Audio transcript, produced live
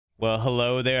Well,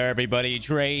 hello there, everybody.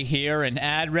 Dre here, and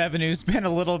ad revenue's been a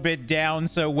little bit down,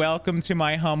 so welcome to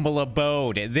my humble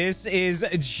abode. This is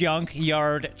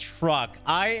Junkyard Truck.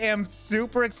 I am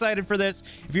super excited for this.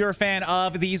 If you're a fan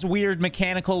of these weird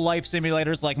mechanical life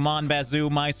simulators like Mon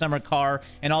Bazoo, My Summer Car,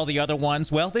 and all the other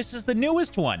ones, well, this is the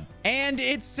newest one. And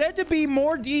it's said to be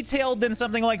more detailed than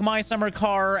something like My Summer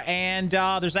Car, and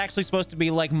there's actually supposed to be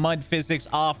like mud physics,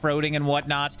 off-roading, and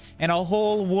whatnot, and a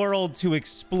whole world to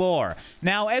explore.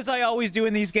 Now, as I always do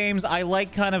in these games, I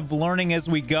like kind of learning as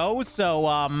we go. So,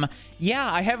 yeah,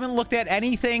 I haven't looked at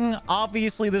anything.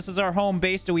 Obviously, this is our home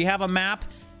base. Do we have a map?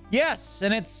 Yes,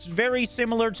 and it's very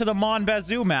similar to the Mon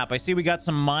Bazoo map. I see we got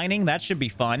some mining. That should be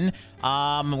fun.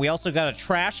 We also got a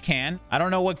trash can. I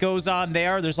don't know what goes on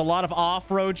there. There's a lot of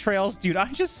off-road trails. Dude,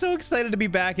 I'm just so excited to be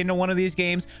back into one of these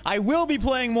games. I will be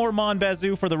playing more Mon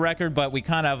Bazoo for the record, but we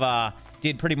kind of,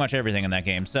 did pretty much everything in that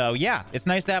game. So yeah, it's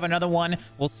nice to have another one.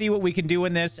 We'll see what we can do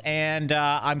in this, and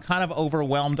I'm kind of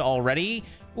overwhelmed already.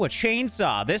 Ooh, a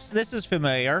chainsaw. This is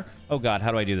familiar. Oh god,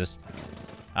 how do I do this?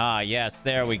 Ah, yes,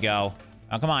 there we go.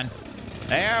 Oh, come on.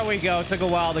 There we go. Took a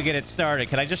while to get it started.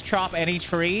 Can I just chop any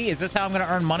tree? Is this how I'm gonna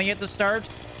earn money at the start?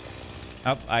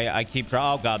 Oh, I keep...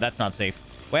 Oh god, that's not safe.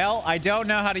 Well, I don't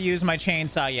know how to use my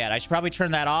chainsaw yet. I should probably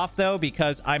turn that off, though,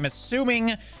 because I'm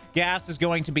assuming gas is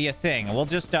going to be a thing. We'll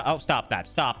just... oh, stop that.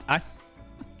 Stop. I'm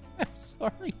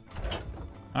sorry.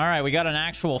 All right, we got an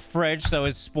actual fridge, so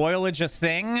is spoilage a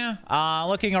thing?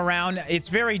 Looking around, it's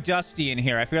very dusty in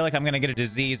here. I feel like I'm going to get a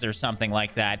disease or something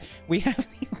like that. We have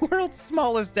the world's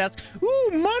smallest desk.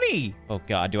 Ooh, money! Oh,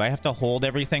 God, do I have to hold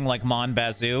everything like Mon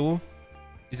Bazoo?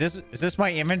 Is this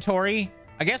my inventory?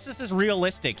 I guess this is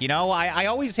realistic, you know? I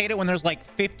always hate it when there's like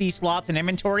 50 slots in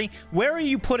inventory. Where are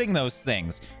you putting those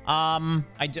things? Oh,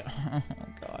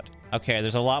 God. Okay,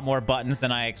 there's a lot more buttons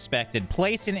than I expected.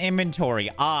 Place in inventory.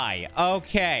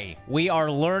 Okay. We are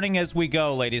learning as we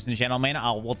go, ladies and gentlemen.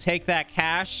 We'll take that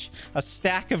cash. A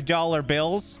stack of dollar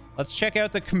bills. Let's check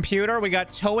out the computer. We got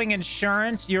towing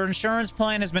insurance. Your insurance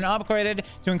plan has been upgraded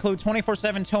to include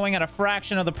 24/7 towing at a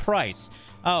fraction of the price.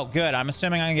 Oh, good. I'm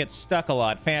assuming I can get stuck a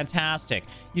lot. Fantastic.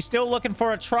 You still looking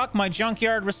for a truck? My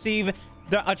junkyard received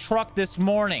a truck this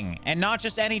morning, and not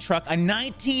just any truck, a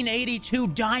 1982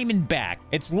 Diamondback.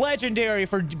 It's legendary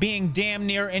for being damn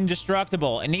near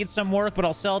indestructible. It needs some work, but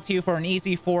I'll sell it to you for an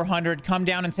easy 400. Come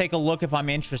down and take a look if I'm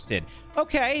interested.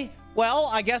 Okay. Well,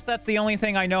 I guess that's the only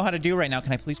thing I know how to do right now.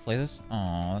 Can I please play this?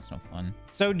 Oh, that's no fun.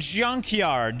 So,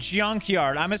 Junkyard.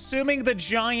 I'm assuming the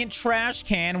giant trash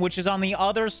can, which is on the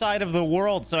other side of the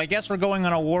world. So, I guess we're going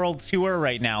on a world tour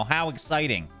right now. How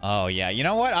exciting. Oh, yeah. You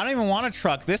know what? I don't even want a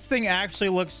truck. This thing actually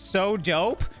looks so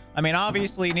dope. I mean,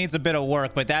 obviously, it needs a bit of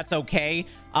work, but that's okay.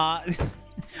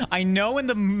 I know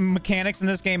the mechanics in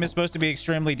this game is supposed to be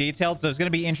extremely detailed, so it's going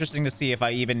to be interesting to see if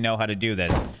I even know how to do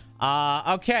this.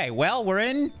 Okay. Well, we're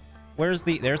in... There's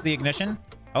the ignition.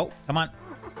 Oh, come on.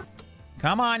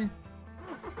 Come on.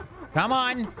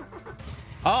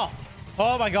 Oh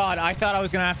my god. I thought I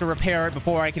was gonna have to repair it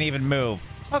before I can even move.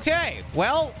 Okay,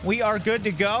 well, we are good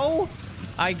to go,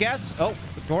 I guess. Oh,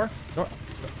 door.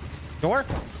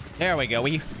 There we go.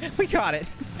 We got it.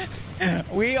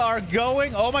 We are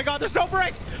going. Oh my god, there's no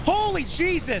brakes. Holy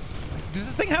Jesus. Does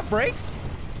this thing have brakes?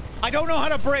 I don't know how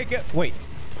to brake it. Wait,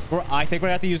 I think we're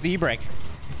gonna have to use the e-brake.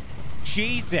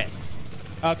 Jesus.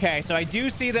 Okay, so I do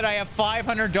see that I have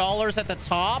 $500 at the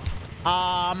top.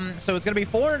 So it's gonna be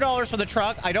 $400 for the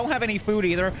truck. I don't have any food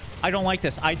either. I don't like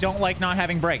this. I don't like not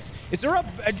having brakes. Is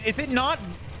it not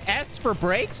S for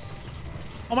brakes?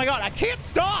 Oh my god, I can't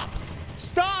stop.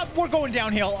 Stop. We're going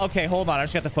downhill. Okay, hold on. I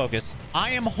just got to focus. I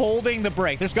am holding the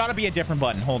brake. There's got to be a different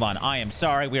button. Hold on. I am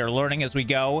sorry. We are learning as we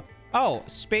go. Oh,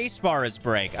 spacebar is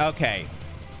brake. Okay.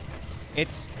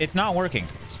 It's not working.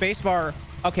 Spacebar.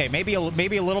 Okay, maybe a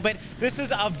little bit. This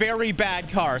is a very bad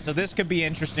car, so this could be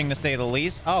interesting to say the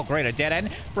least. Oh, great, a dead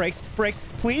end. Brakes,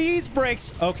 please,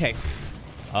 brakes. Okay.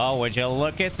 Oh, would you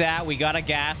look at that? We got a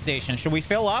gas station. Should we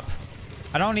fill up?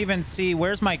 I don't even see.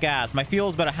 Where's my gas? My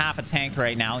fuel's about a half a tank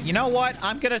right now. You know what?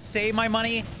 I'm gonna save my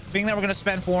money, being that we're gonna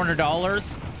spend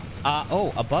 $400.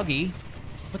 Oh, a buggy.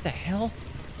 What the hell?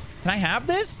 Can I have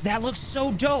this? That looks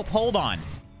so dope. Hold on.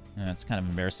 That's kind of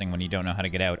embarrassing when you don't know how to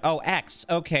get out. Oh, X.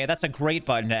 Okay, that's a great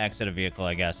button to exit a vehicle,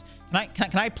 I guess.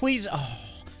 Can I please... Oh,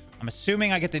 I'm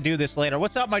assuming I get to do this later.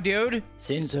 What's up, my dude?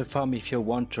 See in the farm if you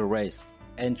want to race.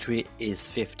 Entry is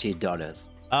 $50.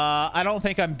 I don't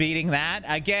think I'm beating that.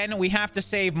 Again, we have to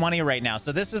save money right now.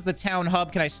 So this is the town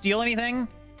hub. Can I steal anything?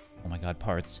 Oh my god,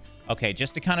 parts. Okay,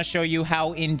 just to kind of show you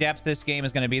how in-depth this game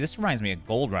is going to be. This reminds me of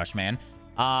Gold Rush, man.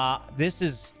 This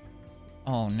is...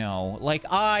 Oh no. Like,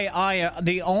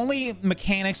 the only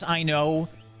mechanics I know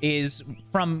is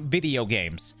from video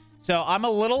games. So I'm a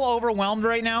little overwhelmed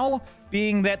right now,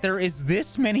 being that there is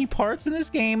this many parts in this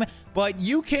game, but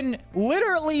you can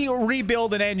literally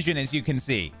rebuild an engine, as you can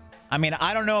see. I mean,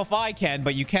 I don't know if I can,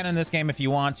 but you can in this game if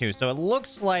you want to. So it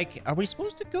looks like, are we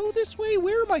supposed to go this way?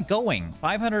 Where am I going?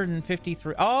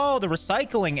 553. Oh, the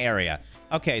recycling area.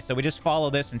 Okay, so we just follow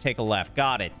this and take a left.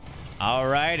 Got it. All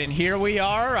right, and here we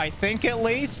are, I think at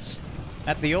least,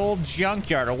 at the old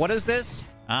junkyard. Or what is this?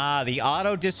 Ah, the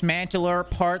auto dismantler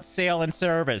parts sale and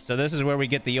service. So this is where we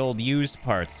get the old used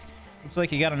parts. Looks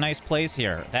like you got a nice place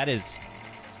here. That is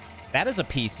a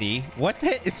PC. What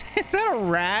the is that a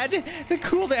rad to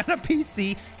cool down a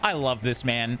PC? I love this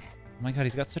man. Oh my god,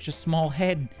 he's got such a small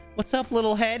head. What's up,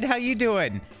 little head? How you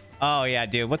doing? Oh yeah,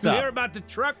 dude. What's up? You hear about the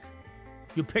truck?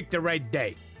 You picked the right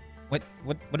day. What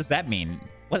does that mean?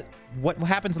 What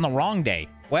happens on the wrong day?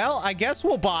 Well, I guess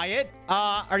we'll buy it.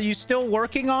 Are you still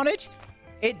working on it?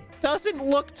 It doesn't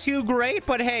look too great,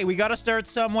 but hey, we got to start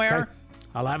somewhere. Okay.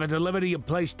 I'll have it delivered to your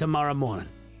place tomorrow morning.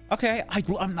 Okay, I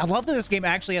love that this game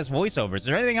actually has voiceovers. Is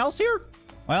there anything else here?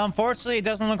 Well, unfortunately, it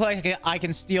doesn't look like I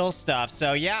can steal stuff.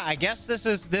 So yeah, I guess this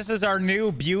is our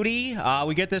new beauty.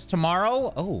 We get this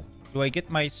tomorrow. Oh, do I get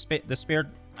my the spare?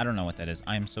 I don't know what that is.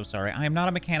 I am so sorry. I am not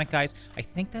a mechanic, guys. I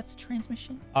think that's a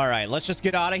transmission. All right, let's just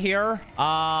get out of here.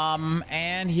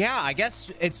 And yeah, I guess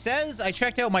it says I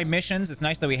checked out my missions. It's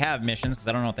nice that we have missions because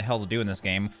I don't know what the hell to do in this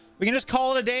game. We can just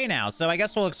call it a day now. So I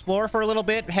guess we'll explore for a little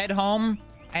bit, head home.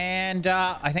 And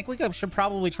I think we should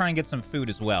probably try and get some food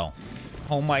as well.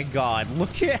 Oh my god,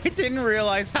 look at, I didn't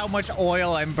realize how much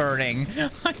oil I'm burning.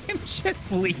 I am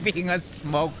just leaving a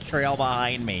smoke trail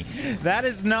behind me. That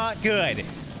is not good.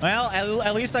 Well,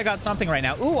 at least I got something right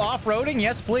now. Ooh, off-roading?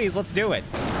 Yes, please, let's do it.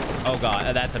 Oh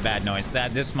god, that's a bad noise.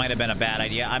 This might have been a bad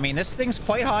idea. I mean, this thing's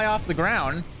quite high off the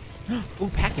ground. Ooh,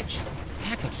 package.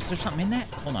 Package, is there something in that?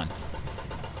 Hold on.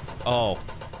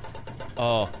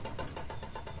 Oh.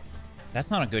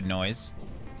 That's not a good noise.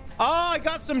 Oh, I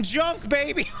got some junk,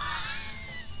 baby.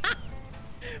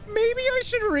 Maybe I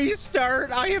should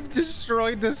restart. I have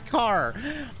destroyed this car.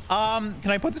 Can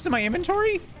I put this in my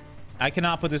inventory? I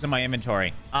cannot put this in my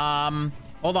inventory.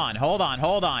 Hold on.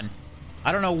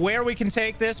 I don't know where we can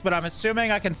take this, but I'm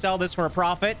assuming I can sell this for a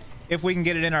profit if we can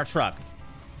get it in our truck.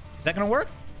 Is that gonna work?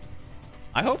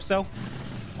 I hope so.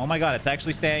 Oh my god, it's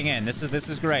actually staying in. This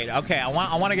is great. Okay, I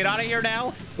want to get out of here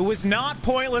now. It was not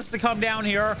pointless to come down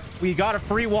here. We got a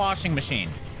free washing machine.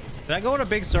 Did I go in a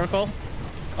big circle?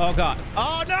 Oh god.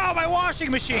 Oh no, my washing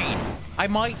machine. I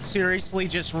might seriously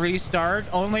just restart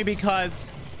only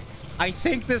because I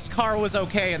think this car was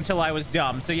okay until I was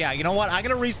dumb. So yeah, you know what? I'm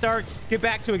gonna restart, get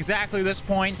back to exactly this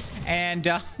point, and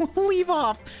leave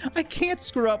off. I can't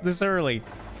screw up this early.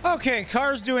 Okay,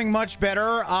 car's doing much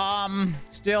better.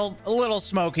 Still a little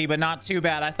smoky, but not too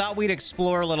bad. I thought we'd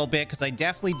explore a little bit because I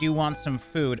definitely do want some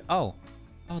food. Oh,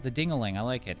 the ding-a-ling. I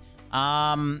like it.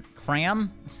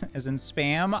 Cram, as in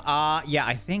spam. Yeah,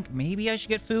 I think maybe I should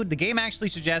get food. The game actually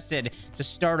suggested to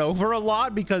start over a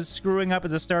lot because screwing up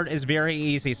at the start is very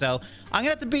easy. So I'm gonna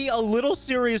have to be a little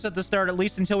serious at the start, at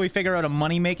least until we figure out a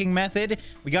money-making method.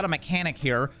 We got a mechanic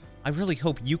here. I really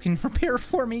hope you can repair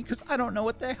for me because I don't know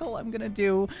what the hell I'm gonna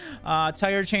do.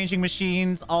 Tire changing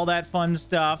machines, all that fun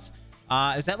stuff.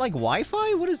 Is that like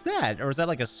Wi-Fi? What is that? Or is that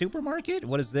like a supermarket?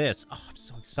 What is this? Oh, I'm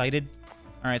so excited.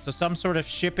 All right, so some sort of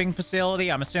shipping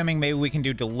facility. I'm assuming maybe we can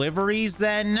do deliveries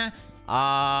then.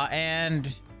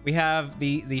 And we have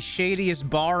the shadiest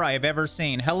bar I have ever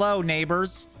seen. Hello,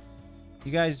 neighbors.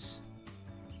 You guys,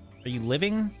 are you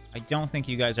living? I don't think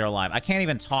you guys are alive. I can't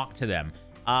even talk to them.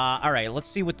 All right, let's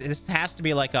see what this has to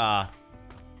be, like a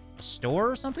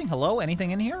store or something. Hello,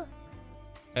 anything in here?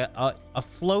 A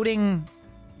floating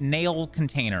nail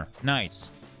container.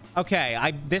 Nice.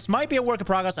 Okay, this might be a work in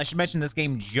progress. I should mention this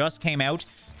game just came out.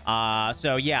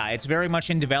 So yeah, it's very much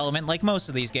in development like most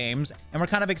of these games, and we're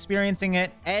kind of experiencing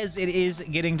it as it is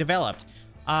getting developed.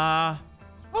 Oh,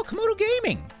 Komodo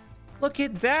Gaming. Look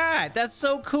at that. That's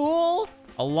so cool.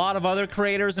 A lot of other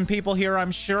creators and people here,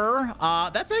 I'm sure.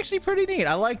 That's actually pretty neat.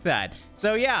 I like that.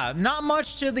 So yeah, not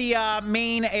much to the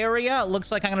main area. It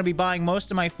looks like I'm going to be buying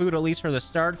most of my food, at least for the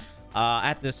start,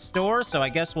 at this store. So I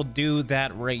guess we'll do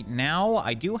that right now.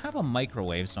 I do have a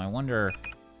microwave, so I wonder...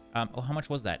 oh, how much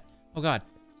was that? Oh, God.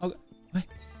 Oh, what?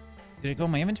 Did it go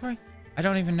in my inventory? I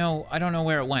don't even know. I don't know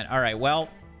where it went. All right, well,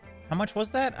 how much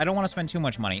was that? I don't want to spend too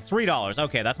much money. $3.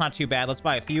 Okay, that's not too bad. Let's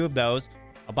buy a few of those.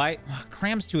 I'll buy...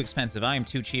 cram's too expensive. I am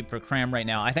too cheap for cram right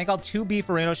now. I think 2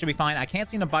 beeferinos should be fine. I can't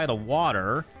seem to buy the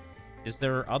water. Is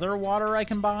there other water I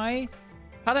can buy?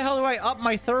 How the hell do I up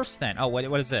my thirst then? Oh, what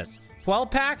is this?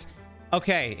 12-pack?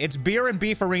 Okay, it's beer and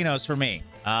beeferinos for me.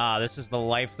 Ah, this is the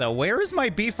life, though. Where is my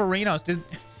beeferinos? Did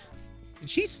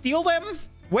she steal them?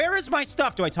 Where is my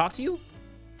stuff? Do I talk to you?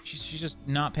 She's just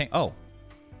not paying. Oh,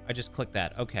 I just clicked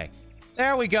that. Okay.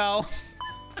 There we go.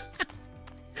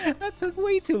 That took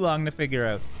way too long to figure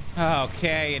out.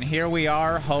 Okay, and here we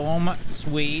are. Home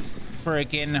sweet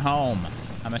freaking home.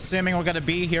 I'm assuming we're going to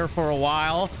be here for a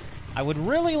while. I would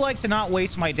really like to not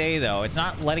waste my day, though. It's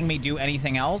not letting me do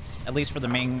anything else, at least for the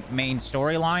main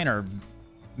storyline or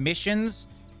missions.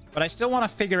 But I still want to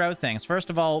figure out things. First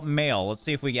of all, mail. Let's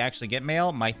see if we actually get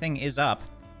mail. My thing is up.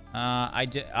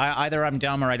 Either I'm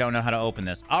dumb or I don't know how to open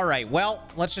this. All right, well,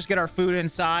 let's just get our food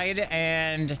inside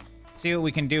and see what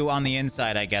we can do on the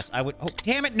inside, I guess. Oh,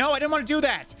 damn it. No, I didn't want to do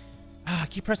that. I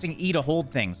keep pressing E to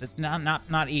hold things. It's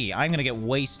not E. I'm going to get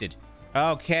wasted.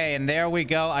 Okay, and there we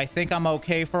go. I think I'm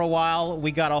okay for a while.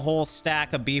 We got a whole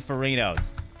stack of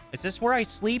beeferinos. Is this where I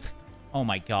sleep? Oh,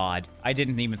 my God. I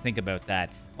didn't even think about that.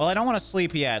 Well, I don't want to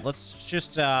sleep yet. Let's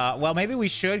just, well, maybe we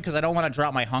should because I don't want to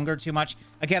drop my hunger too much.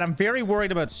 Again, I'm very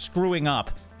worried about screwing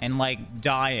up and, like,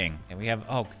 dying. Okay, we have,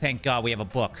 oh, thank God we have a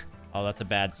book. Oh, that's a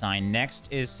bad sign.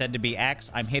 Next is said to be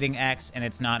X. I'm hitting X and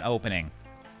it's not opening.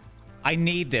 I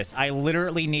need this. I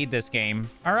literally need this game.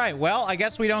 All right, well, I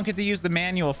guess we don't get to use the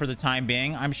manual for the time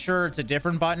being. I'm sure it's a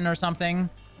different button or something.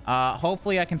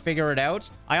 Hopefully I can figure it out.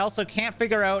 I also can't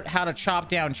figure out how to chop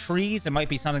down trees. It might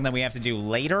be something that we have to do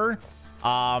later.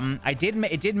 It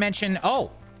did mention,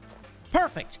 oh,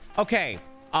 perfect. Okay.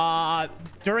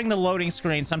 During the loading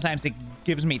screen, sometimes it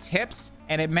gives me tips,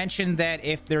 and it mentioned that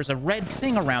if there's a red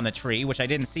thing around the tree, which I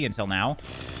didn't see until now,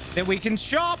 that we can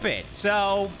chop it.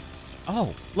 So,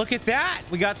 oh, look at that.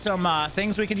 We got some,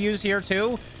 things we can use here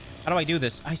too. How do I do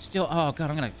this? Oh God,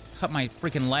 I'm gonna cut my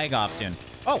freaking leg off soon.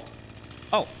 Oh,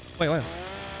 wait.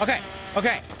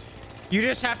 Okay. You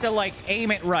just have to, like,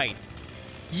 aim it right.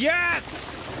 Yes!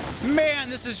 Man,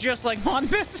 this is just like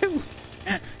Monbisu.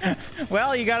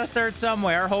 Well, you gotta start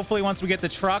somewhere. Hopefully, once we get the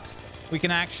truck, we can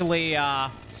actually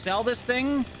sell this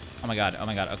thing. Oh my God.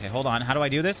 Okay, hold on. How do I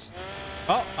do this?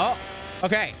 Oh,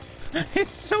 okay.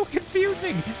 It's so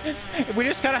confusing. We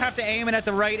just gotta have to aim it at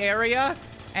the right area,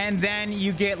 and then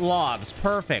you get logs.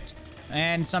 Perfect.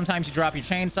 And sometimes you drop your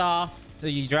chainsaw, so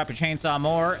you drop your chainsaw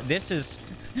more. This is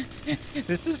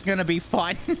gonna be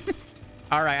fun.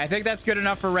 All right, I think that's good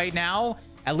enough for right now.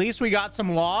 At least we got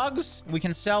some logs. We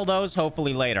can sell those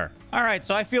hopefully later. All right,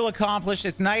 so I feel accomplished.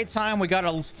 It's nighttime. We got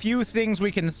a few things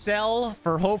we can sell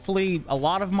for hopefully a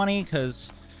lot of money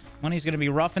because money's going to be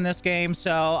rough in this game.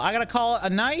 So I got to call it a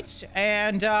night,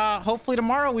 and hopefully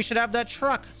tomorrow we should have that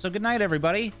truck. So good night,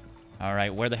 everybody. All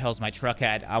right, where the hell's my truck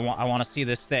at? I want to see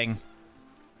this thing.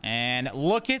 And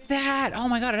look at that. Oh,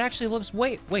 my God, it actually looks...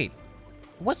 Wait. It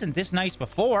wasn't this nice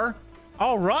before.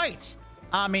 All right.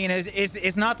 I mean,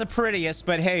 it's not the prettiest,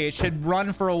 but hey, it should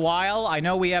run for a while. I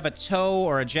know we have a tow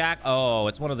or a jack. Oh,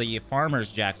 it's one of the farmer's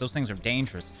jacks. Those things are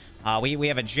dangerous. We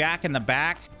have a jack in the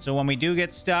back, so when we do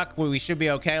get stuck, we should be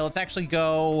okay. Let's actually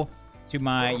go to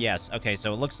my... Yes, okay,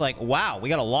 so it looks like... Wow, we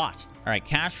got a lot. All right,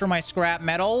 cash for my scrap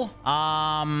metal.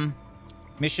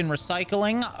 Mission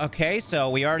recycling. Okay, so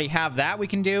we already have that we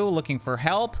can do. Looking for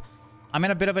help. I'm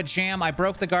in a bit of a jam. I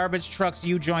broke the garbage truck's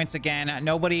U-joints again.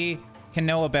 Nobody can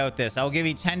know about this. I'll give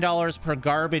you $10 per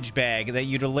garbage bag that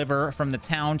you deliver from the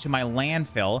town to my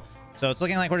landfill. So it's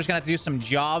looking like we're just gonna have to do some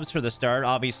jobs for the start.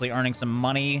 Obviously earning some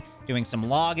money, doing some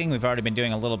logging. We've already been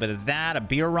doing a little bit of that. A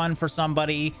beer run for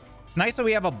somebody. It's nice that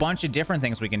we have a bunch of different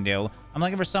things we can do. I'm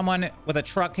looking for someone with a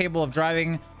truck capable of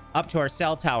driving up to our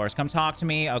cell towers. Come talk to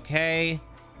me. Okay.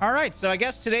 All right. So I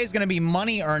guess today's gonna be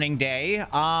money earning day.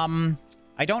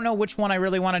 I don't know which one I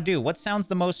really want to do. What sounds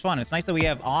the most fun? It's nice that we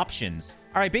have options.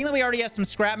 All right, being that we already have some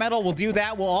scrap metal, we'll do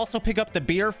that. We'll also pick up the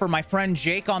beer for my friend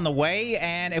Jake on the way.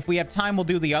 And if we have time, we'll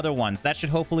do the other ones. That should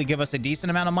hopefully give us a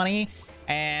decent amount of money.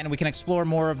 And we can explore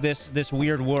more of this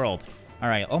weird world. All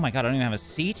right. Oh my God, I don't even have a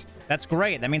seat. That's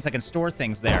great. That means I can store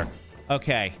things there.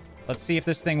 Okay. Let's see if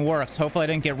this thing works. Hopefully I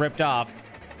didn't get ripped off.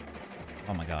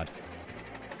 Oh my God.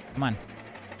 Come on.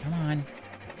 Come on.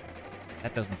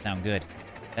 That doesn't sound good.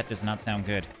 That does not sound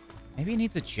good. Maybe it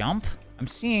needs a jump? I'm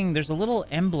seeing there's a little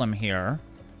emblem here.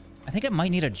 I think it might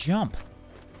need a jump.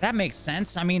 That makes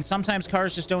sense. I mean, sometimes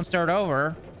cars just don't start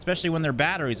over, especially when their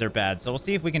batteries are bad. So we'll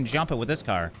see if we can jump it with this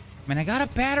car. I mean, I got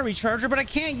a battery charger, but I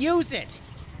can't use it.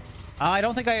 I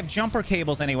don't think I have jumper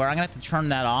cables anywhere. I'm gonna have to turn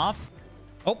that off.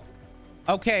 Oh,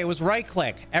 okay. It was right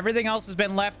click. Everything else has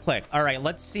been left click. All right,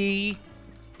 let's see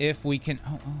if we can... Oh,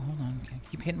 hold on. Okay.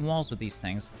 Keep hitting walls with these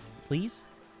things. Please?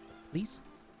 Please?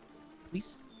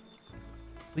 Please?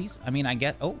 Please? I mean, I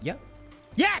get... Oh, yeah.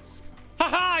 Yes!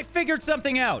 Haha! I figured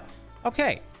something out!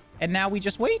 Okay. And now we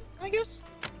just wait, I guess?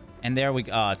 And there we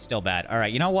go. Oh, it's still bad. All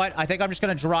right, you know what? I think I'm just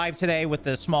going to drive today with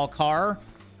the small car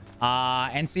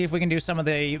and see if we can do some of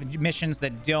the missions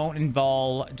that don't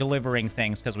involve delivering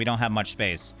things because we don't have much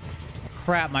space.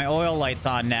 Crap, my oil light's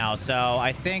on now, so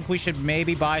I think we should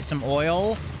maybe buy some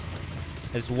oil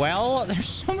as well. There's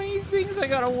so many things I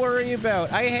gotta worry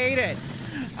about. I hate it.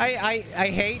 I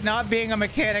hate not being a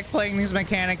mechanic playing these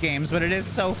mechanic games, but it is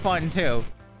so fun too.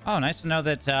 Oh, nice to know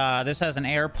that this has an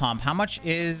air pump. How much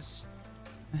is...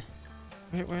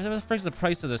 Where the frick's the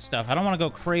price of this stuff? I don't want to go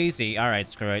crazy. All right,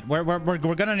 screw it. We're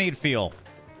gonna need fuel.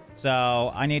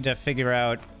 So I need to figure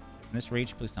out... Can this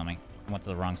reach? Please tell me. I went to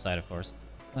the wrong side, of course.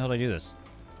 How the hell did I do this?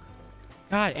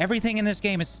 God, everything in this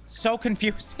game is so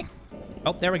confusing.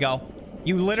 Oh, there we go.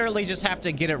 You literally just have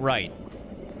to get it right.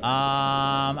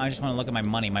 I just want to look at my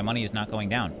money. My money is not going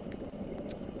down.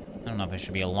 I don't know if I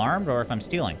should be alarmed or if I'm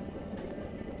stealing.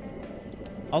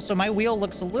 Also, my wheel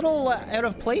looks a little out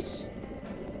of place.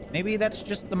 Maybe that's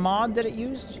just the mod that it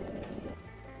used.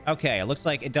 Okay, it looks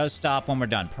like it does stop when we're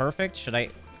done. Perfect. Should I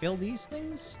fill these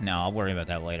things? No, I'll worry about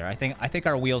that later. I think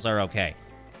our wheels are okay.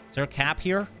 Is there a cap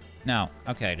here? No.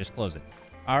 Okay, just close it.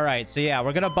 All right, so yeah,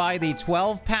 we're going to buy the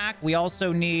 12-pack. We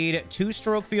also need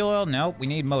 2-stroke fuel oil. Nope, we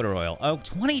need motor oil. Oh,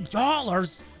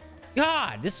 $20?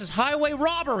 God, this is highway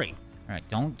robbery. All right,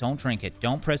 don't drink it.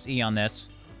 Don't press E on this.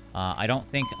 I don't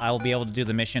think I'll be able to do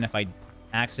the mission if I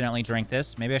accidentally drink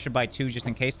this. Maybe I should buy 2 just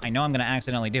in case. I know I'm going to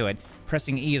accidentally do it.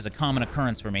 Pressing E is a common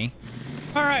occurrence for me.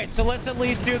 All right, so let's at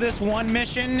least do this one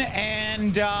mission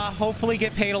and hopefully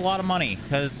get paid a lot of money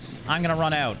because I'm going to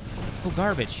run out. Oh,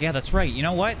 garbage. Yeah, that's right. You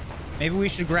know what? Maybe we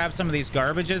should grab some of these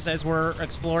garbages as we're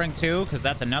exploring too, because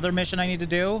that's another mission I need to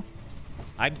do.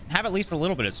 I have at least a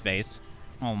little bit of space.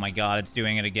 Oh my God, it's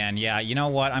doing it again. Yeah, you know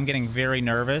what? I'm getting very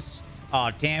nervous. Oh,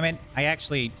 damn it. I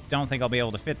actually don't think I'll be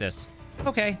able to fit this.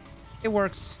 Okay, it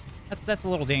works. That's a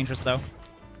little dangerous though.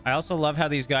 I also love how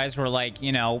these guys were like,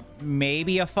 you know,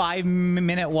 maybe a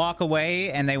 5-minute walk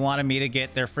away and they wanted me to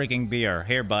get their freaking beer.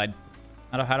 Here, bud.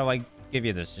 How do I give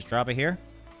you this? Just drop it here?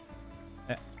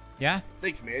 Yeah?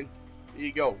 Thanks, man. Here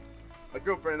you go. My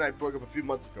girlfriend and I broke up a few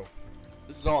months ago.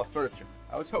 This is all our furniture.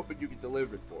 I was hoping you could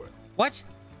deliver it for her. What?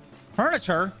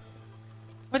 Furniture?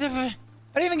 What the... I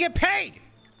didn't even get paid!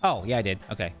 Oh, yeah, I did.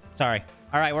 Okay. Sorry.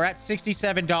 All right, we're at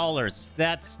 $67.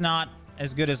 That's not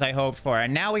as good as I hoped for.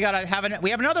 And now we gotta have we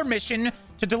have another mission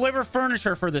to deliver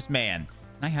furniture for this man.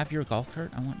 Can I have your golf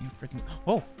cart? I want you freaking...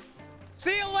 Oh!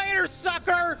 See you later,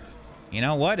 sucker! You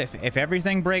know what? If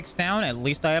everything breaks down, at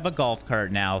least I have a golf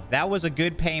cart now. That was a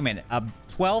good payment. A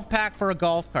 12-pack for a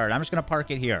golf cart. I'm just going to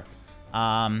park it here.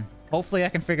 Hopefully I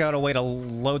can figure out a way to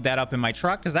load that up in my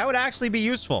truck, because that would actually be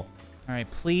useful. All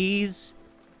right, please.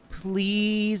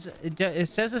 Please. It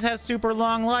says it has super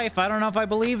long life. I don't know if I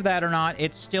believe that or not.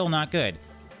 It's still not good.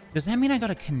 Does that mean I got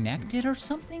to connect it or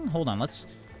something? Hold on. Let's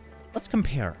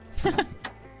compare.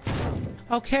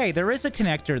 Okay, there is a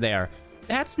connector there.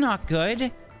 That's not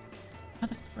good.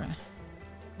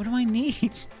 What do I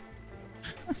need?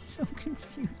 I'm so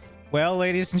confused. Well,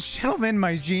 ladies and gentlemen,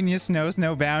 my genius knows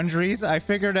no boundaries. I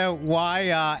figured out why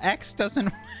X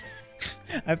doesn't...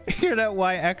 I figured out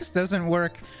why X doesn't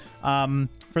work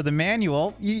for the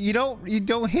manual. You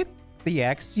don't hit the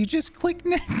X. You just click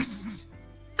next.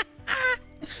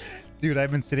 Dude,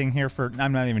 I've been sitting here for,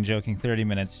 I'm not even joking, 30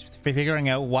 minutes figuring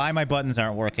out why my buttons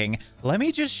aren't working. Let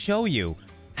me just show you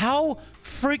how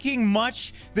freaking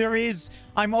much there is.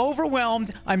 I'm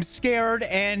overwhelmed, I'm scared,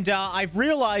 and I've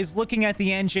realized looking at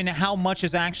the engine how much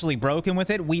is actually broken with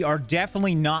it. We are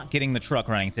definitely not getting the truck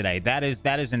running today. That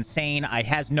is insane. It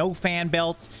has no fan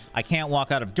belts. I can't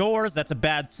walk out of doors. That's a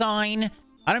bad sign.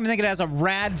 I don't even think it has a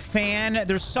rad fan.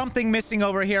 There's something missing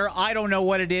over here. I don't know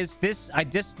what it is. This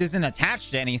isn't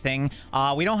attached to anything.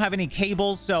 We don't have any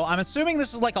cables, so I'm assuming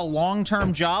this is like a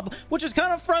long-term job, which is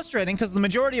kind of frustrating because the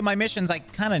majority of my missions I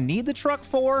kind of need the truck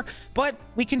for, but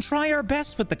we can try our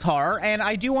best with the car, and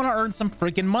I do want to earn some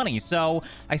freaking money. So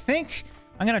I think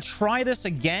I'm going to try this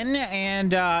again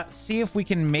and see if we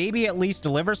can maybe at least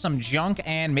deliver some junk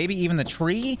and maybe even the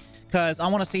tree, because I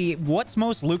want to see what's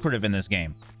most lucrative in this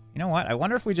game. You know what? I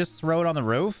wonder if we just throw it on the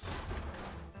roof.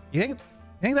 You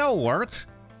think that'll work?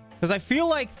 Because I feel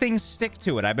like things stick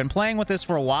to it. I've been playing with this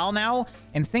for a while now,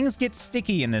 and things get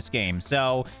sticky in this game.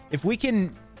 So if we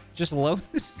can just load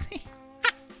this thing...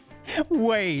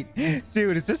 Wait,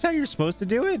 dude, is this how you're supposed to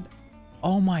do it?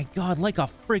 Oh my God, like a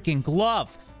freaking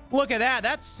glove. Look at that.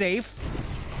 That's safe.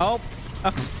 Oh.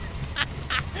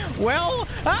 Well,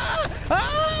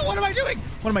 what am I doing?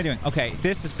 What am I doing? Okay,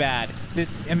 this is bad.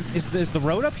 Is the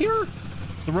road up here?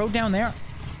 Is the road down there?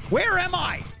 Where am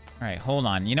I? All right, hold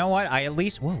on. You know what? I at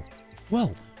least... Whoa.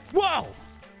 Whoa. Whoa!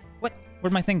 What?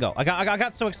 Where'd my thing go? I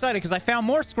got so excited because I found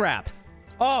more scrap.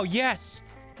 Oh, yes.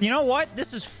 You know what?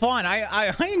 This is fun.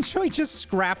 I enjoy just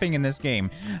scrapping in this game.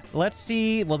 Let's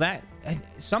see. Well, that...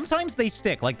 sometimes they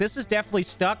stick. Like, this is definitely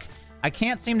stuck. I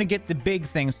can't seem to get the big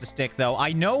things to stick, though.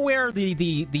 I know where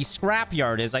the scrap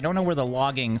yard is. I don't know where the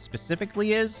logging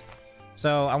specifically is.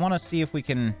 So I want to see if we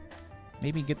can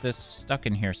maybe get this stuck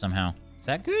in here somehow. Is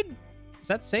that good? Is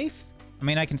that safe? I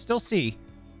mean, I can still see.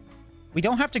 We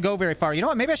don't have to go very far. You know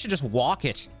what? Maybe I should just walk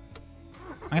it.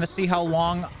 I'm going to see how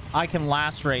long I can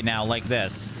last right now like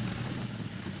this.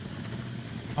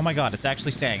 Oh my god, it's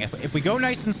actually staying. If we go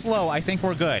nice and slow, I think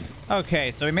we're good.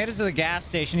 Okay, so we made it to the gas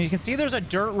station. You can see there's a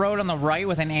dirt road on the right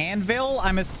with an anvil.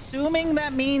 I'm assuming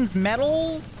that means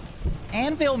metal.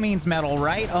 Anvil means metal,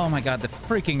 right? Oh my god, the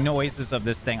freaking noises of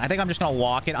this thing. I think I'm just gonna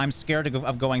walk it. I'm scared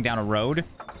of going down a road.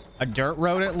 A dirt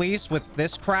road, at least, with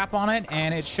this crap on it.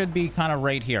 And it should be kind of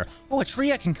right here. Oh, a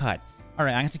tree I can cut. All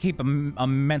right, I have to keep a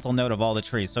mental note of all the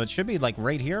trees. So it should be, like,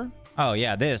 right here. Oh,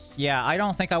 yeah, this. Yeah, I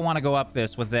don't think I want to go up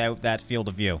this without that field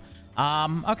of view.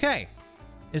 Okay.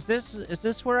 Is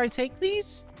this where I take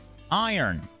these?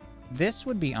 Iron. This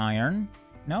would be iron.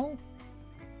 No?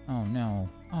 Oh, no.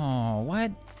 Oh,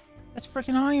 what? That's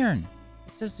freaking iron.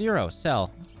 It says 0.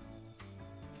 Sell.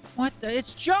 What?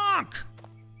 It's junk!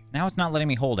 Now it's not letting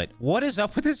me hold it. What is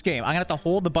up with this game? I'm gonna have to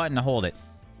hold the button to hold it.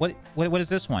 What is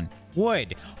this one?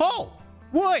 Wood. Oh!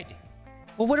 Wood!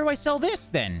 Well, where do I sell this,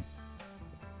 then?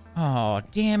 Oh,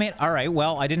 damn it. All right,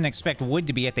 well, I didn't expect wood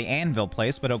to be at the anvil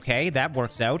place, but okay, that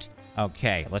works out.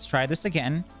 Okay, let's try this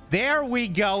again. There we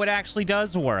go. It actually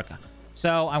does work.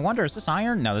 So, I wonder, is this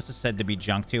iron? No, this is said to be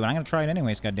junk, too, and I'm gonna try it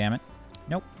anyways, goddammit.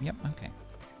 Nope. Yep, okay.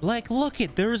 Like, look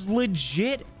it. There's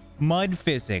legit mud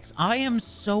physics. I am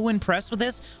so impressed with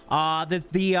this.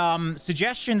 The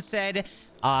suggestion said...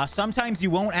 sometimes you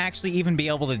won't actually even be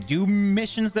able to do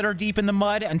missions that are deep in the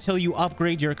mud until you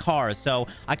upgrade your car. So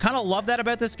I kind of love that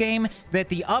about this game, that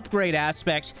the upgrade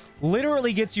aspect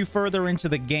literally gets you further into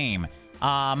the game.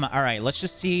 All right, let's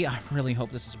just see. I really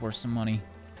hope this is worth some money.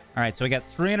 All right, so we got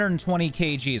 320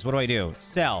 kgs. What do I do?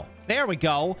 Sell. There we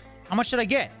go. How much did I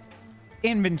get?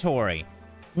 Inventory.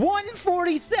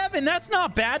 147. That's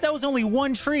not bad. That was only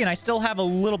one tree, and I still have a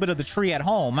little bit of the tree at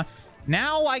home.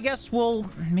 Now, I guess we'll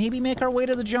maybe make our way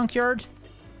to the junkyard.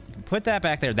 Put that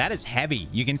back there. That is heavy.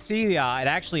 You can see it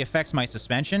actually affects my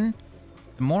suspension.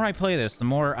 The more I play this, the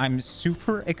more I'm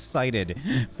super excited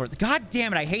for... God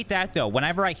damn it, I hate that, though.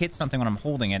 Whenever I hit something when I'm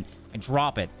holding it, I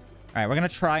drop it. All right, we're going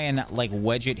to try and, like,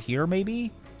 wedge it here,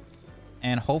 maybe.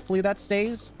 And hopefully that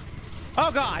stays. Oh,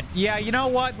 God. Yeah, you know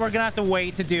what? We're going to have to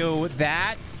wait to do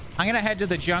that. I'm going to head to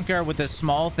the junkyard with this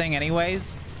small thing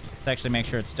anyways. Let's actually make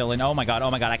sure it's still in. Oh my god,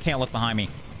 I can't look behind me.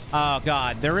 Oh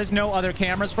god, there is no other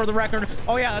cameras for the record.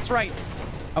 Oh yeah, that's right.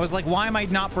 I was like, why am I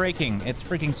not braking? It's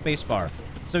freaking spacebar.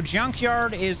 So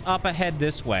junkyard is up ahead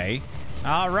this way.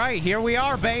 All right, here we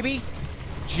are, baby.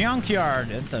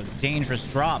 Junkyard. It's a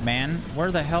dangerous drop, man.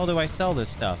 Where the hell do I sell this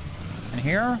stuff? In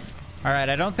here? All right,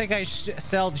 I don't think I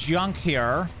sell junk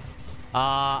here.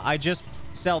 I just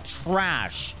sell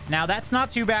trash. Now, that's not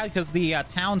too bad because the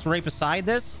town's right beside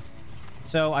this.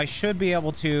 So I should be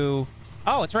able to...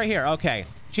 Oh, it's right here. Okay.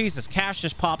 Jesus, cash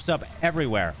just pops up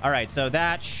everywhere. All right, so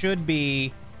that should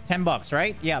be 10 bucks,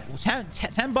 right? Yeah,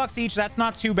 10 bucks each. That's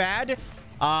not too bad.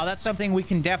 That's something we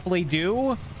can definitely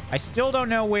do. I still don't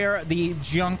know where the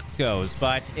junk goes,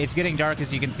 but it's getting dark,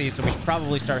 as you can see, so we should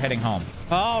probably start heading home.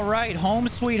 All right, home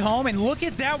sweet home. And look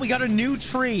at that. We got a new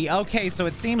tree. Okay, so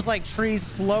it seems like trees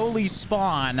slowly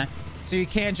spawn, so you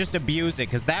can't just abuse it,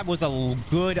 because that was a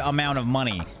good amount of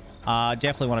money.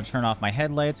 Definitely want to turn off my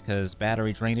headlights because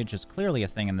battery drainage is clearly a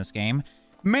thing in this game.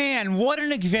 Man, what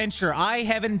an adventure. I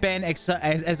haven't been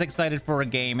as excited for a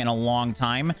game in a long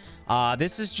time.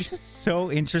 This is just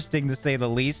so interesting, to say the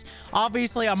least.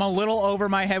 Obviously, I'm a little over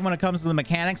my head when it comes to the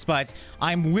mechanics, but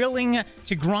I'm willing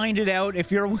to grind it out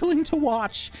if you're willing to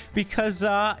watch, because,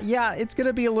 yeah, it's going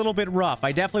to be a little bit rough.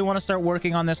 I definitely want to start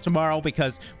working on this tomorrow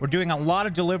because we're doing a lot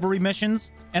of delivery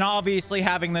missions, and obviously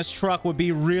having this truck would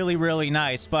be really, really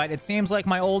nice, but it seems like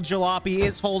my old jalopy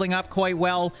is holding up quite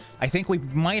well. I think we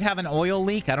might have an oil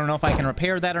leak. I don't know if I can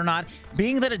repair that or not.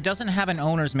 Being that it doesn't have an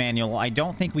owner's manual, I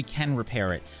don't think we can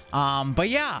repair it. But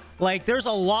yeah, like, there's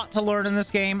a lot to learn in this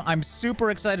game. I'm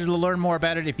super excited to learn more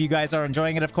about it. If you guys are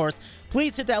enjoying it, of course,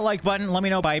 please hit that like button. Let me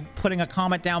know by putting a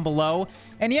comment down below.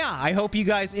 And yeah, I hope you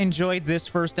guys enjoyed this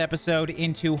first episode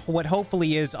into what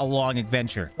hopefully is a long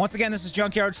adventure. Once again, this is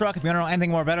Junkyard Truck. If you want to know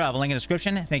anything more about it, I'll have a link in the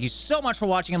description. Thank you so much for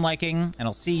watching and liking, and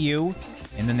I'll see you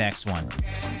in the next one.